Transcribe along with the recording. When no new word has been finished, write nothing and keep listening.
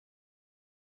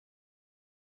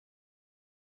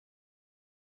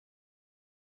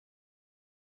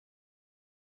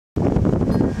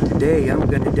Today I'm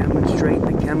going to demonstrate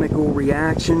the chemical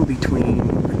reaction between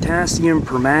potassium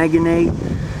permanganate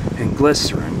and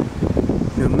glycerin.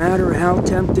 No matter how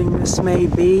tempting this may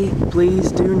be,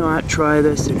 please do not try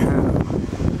this at home.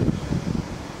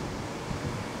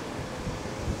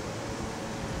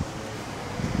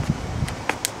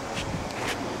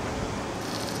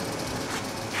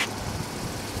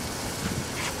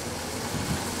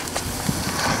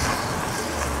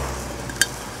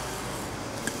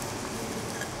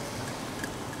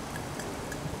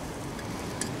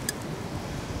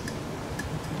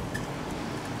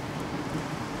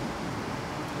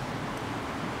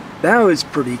 That was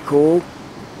pretty cool.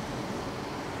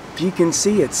 As you can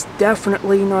see, it's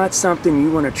definitely not something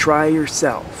you want to try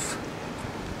yourself.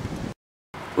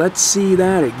 Let's see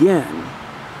that again.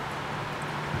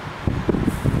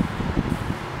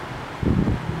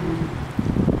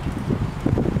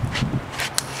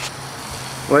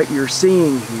 What you're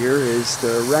seeing here is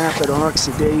the rapid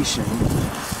oxidation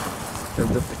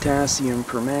of the potassium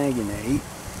permanganate.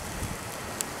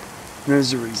 And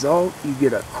as a result, you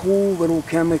get a cool little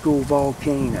chemical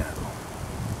volcano.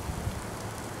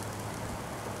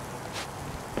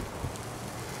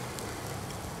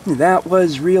 That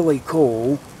was really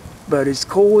cool, but as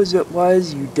cool as it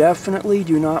was, you definitely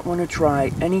do not want to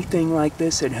try anything like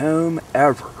this at home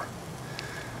ever.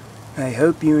 I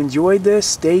hope you enjoyed this.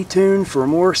 Stay tuned for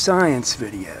more science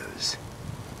videos.